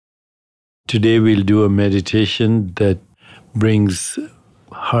Today we'll do a meditation that brings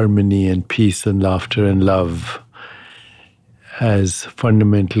harmony and peace and laughter and love as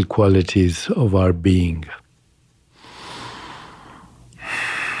fundamental qualities of our being.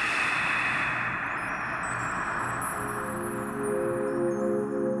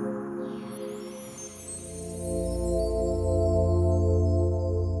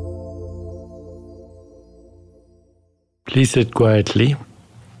 Please sit quietly.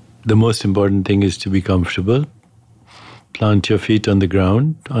 The most important thing is to be comfortable. Plant your feet on the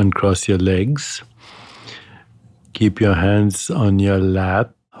ground, uncross your legs. Keep your hands on your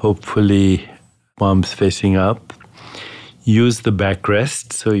lap, hopefully palms facing up. Use the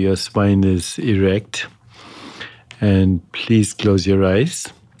backrest so your spine is erect. And please close your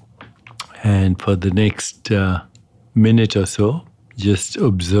eyes. And for the next minute or so, just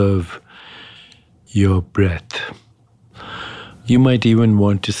observe your breath. You might even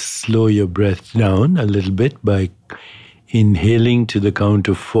want to slow your breath down a little bit by inhaling to the count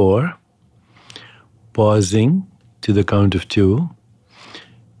of 4, pausing to the count of 2,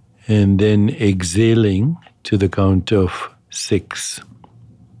 and then exhaling to the count of 6.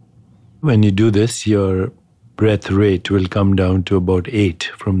 When you do this, your breath rate will come down to about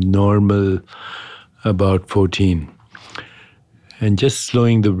 8 from normal about 14. And just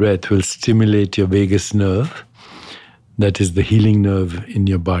slowing the breath will stimulate your vagus nerve. That is the healing nerve in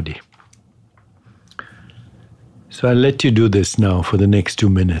your body. So I'll let you do this now for the next 2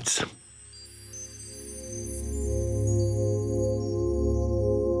 minutes.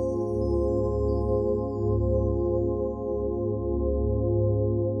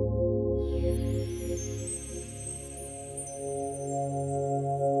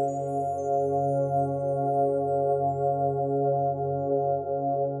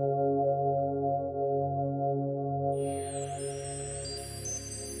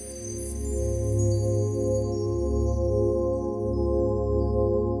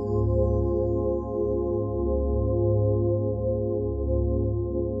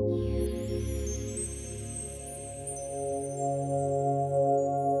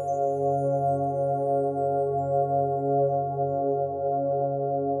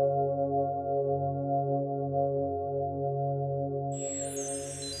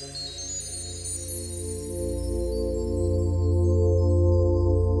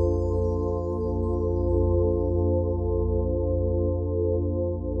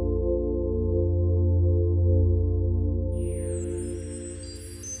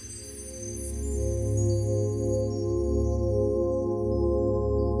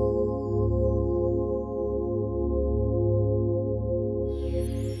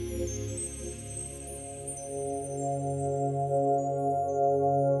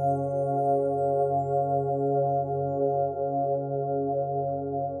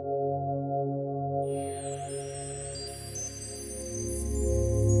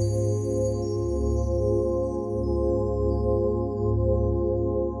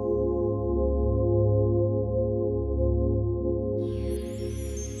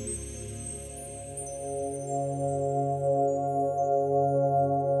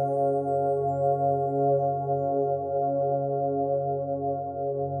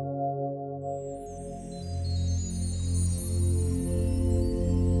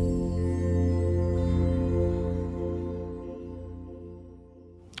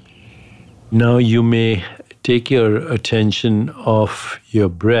 Now you may take your attention off your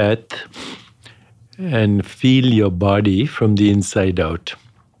breath and feel your body from the inside out.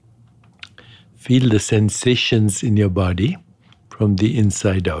 Feel the sensations in your body from the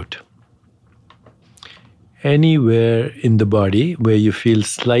inside out. Anywhere in the body where you feel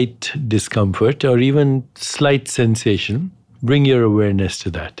slight discomfort or even slight sensation, bring your awareness to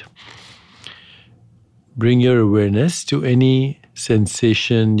that. Bring your awareness to any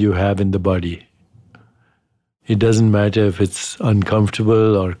sensation you have in the body. It doesn't matter if it's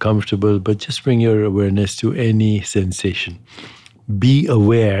uncomfortable or comfortable, but just bring your awareness to any sensation. Be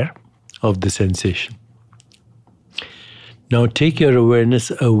aware of the sensation. Now take your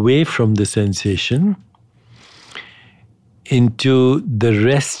awareness away from the sensation into the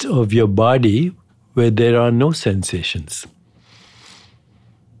rest of your body where there are no sensations.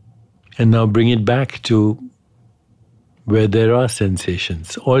 And now bring it back to where there are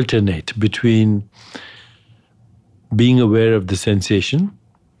sensations. Alternate between being aware of the sensation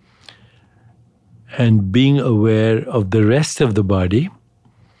and being aware of the rest of the body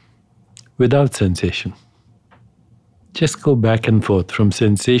without sensation. Just go back and forth from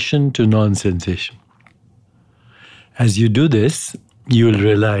sensation to non-sensation. As you do this, you will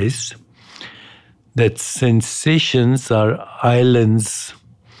realize that sensations are islands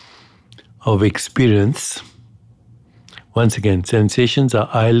of experience. Once again, sensations are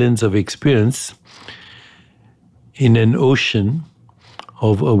islands of experience in an ocean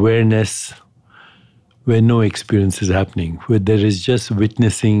of awareness where no experience is happening, where there is just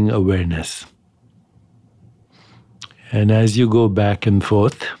witnessing awareness. And as you go back and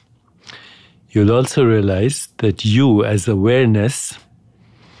forth, you'll also realize that you, as awareness,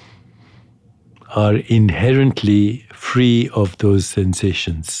 are inherently free of those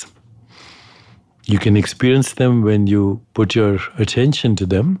sensations. You can experience them when you put your attention to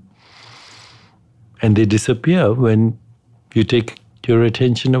them, and they disappear when you take your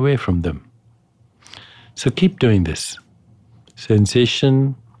attention away from them. So keep doing this.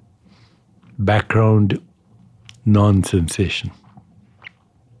 Sensation, background, non-sensation.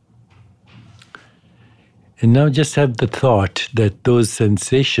 And now just have the thought that those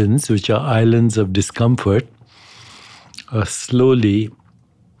sensations, which are islands of discomfort, are slowly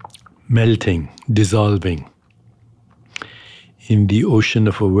melting, dissolving in the ocean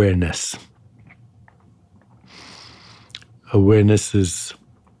of awareness. Awareness is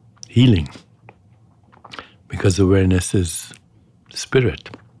healing because awareness is spirit.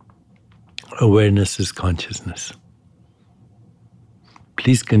 Awareness is consciousness.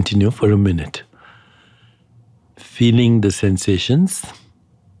 Please continue for a minute. Feeling the sensations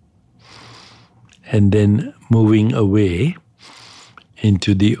and then moving away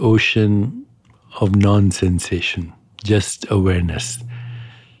into the ocean of non-sensation, just awareness.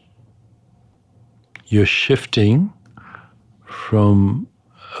 You're shifting from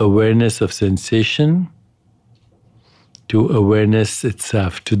awareness of sensation to awareness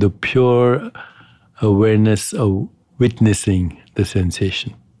itself, to the pure awareness of witnessing the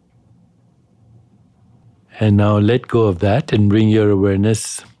sensation. And now let go of that and bring your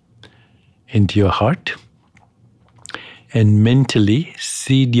awareness into your heart. And mentally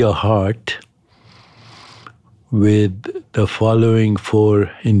seed your heart with the following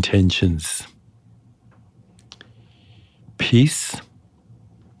 4 intentions: peace,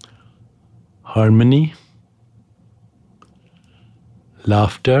 harmony,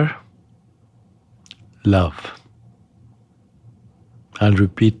 laughter, love. I'll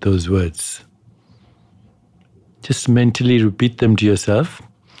repeat those words. Just mentally repeat them to yourself,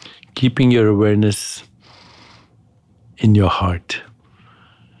 keeping your awareness in your heart,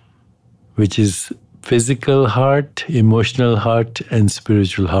 which is physical heart, emotional heart, and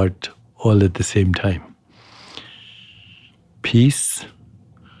spiritual heart all at the same time. Peace,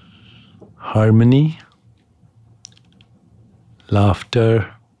 harmony,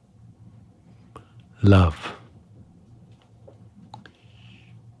 laughter, love.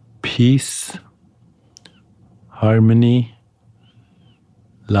 Peace, harmony,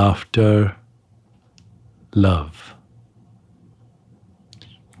 laughter, love.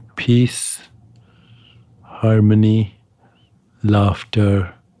 Peace, harmony,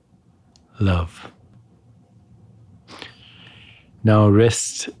 laughter, love. Now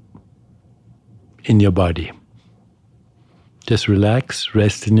rest in your body. Just relax,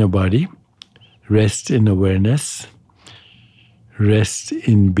 rest in your body, rest in awareness, rest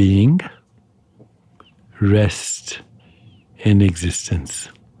in being, rest in existence.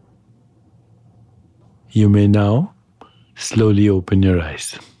 You may now slowly open your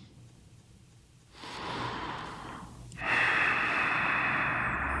eyes.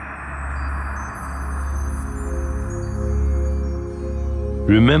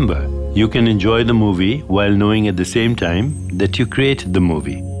 Remember, you can enjoy the movie while knowing at the same time that you created the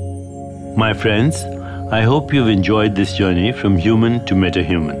movie. My friends, I hope you've enjoyed this journey from human to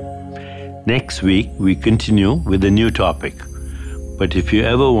metahuman. Next week, we continue with a new topic. But if you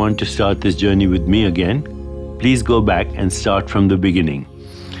ever want to start this journey with me again, please go back and start from the beginning.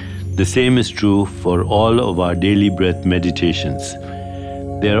 The same is true for all of our daily breath meditations.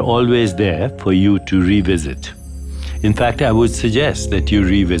 They are always there for you to revisit. In fact, I would suggest that you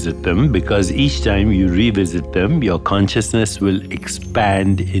revisit them because each time you revisit them, your consciousness will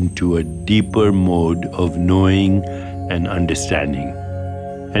expand into a deeper mode of knowing and understanding.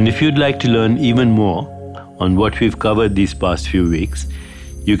 And if you'd like to learn even more on what we've covered these past few weeks,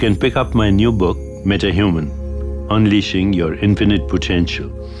 you can pick up my new book, MetaHuman, Unleashing Your Infinite Potential.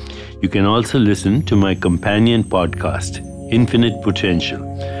 You can also listen to my companion podcast, Infinite Potential,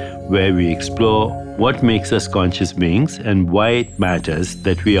 where we explore what makes us conscious beings and why it matters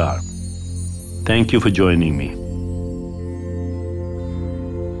that we are. Thank you for joining me.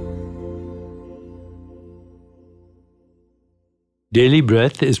 Daily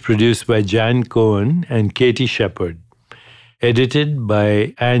Breath is produced by Jan Cohen and Katie Shepard, edited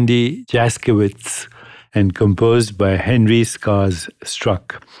by Andy Jaskowitz, and composed by Henry Scars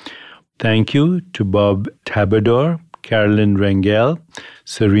Struck. Thank you to Bob Tabador, Carolyn Rangel,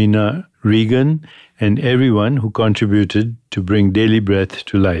 Serena Regan, and everyone who contributed to bring Daily Breath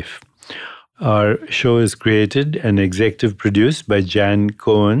to life. Our show is created and executive produced by Jan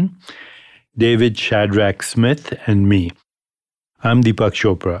Cohen, David Shadrach Smith, and me. I'm Deepak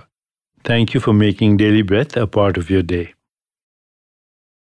Chopra. Thank you for making Daily Breath a part of your day.